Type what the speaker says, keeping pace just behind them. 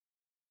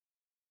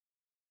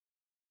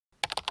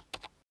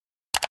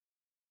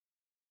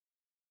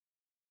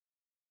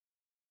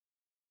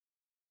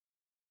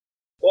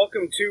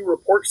Welcome to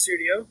Report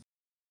Studio.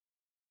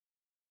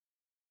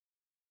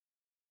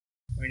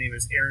 My name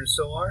is Aaron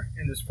Solar.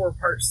 In this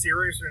four-part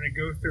series, we're going to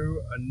go through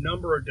a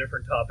number of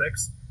different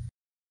topics.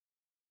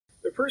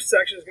 The first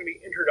section is going to be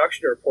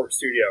Introduction to Report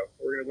Studio.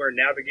 We're going to learn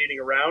navigating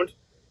around,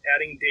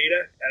 adding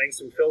data, adding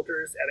some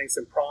filters, adding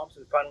some prompts,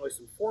 and finally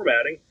some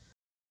formatting.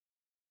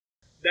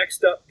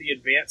 Next up, the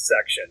Advanced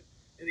section.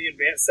 In the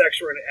Advanced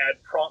section, we're going to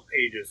add prompt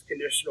pages,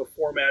 conditional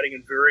formatting,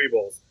 and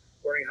variables,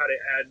 learning how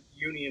to add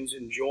unions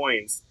and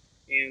joins,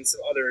 and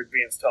some other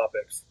advanced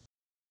topics.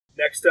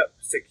 Next up,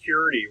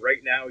 security.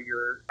 Right now,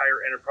 your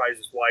entire enterprise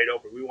is wide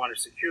open. We want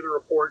to secure the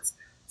reports,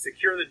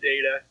 secure the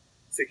data,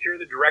 secure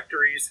the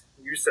directories,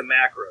 use some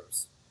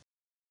macros.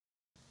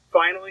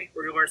 Finally,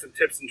 we're going to learn some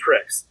tips and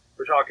tricks.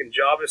 We're talking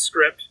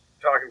JavaScript,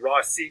 talking raw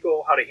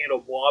SQL, how to handle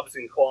blobs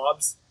and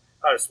clobs,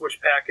 how to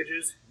switch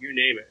packages, you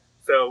name it.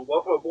 So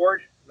welcome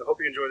aboard, and I hope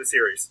you enjoy the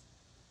series.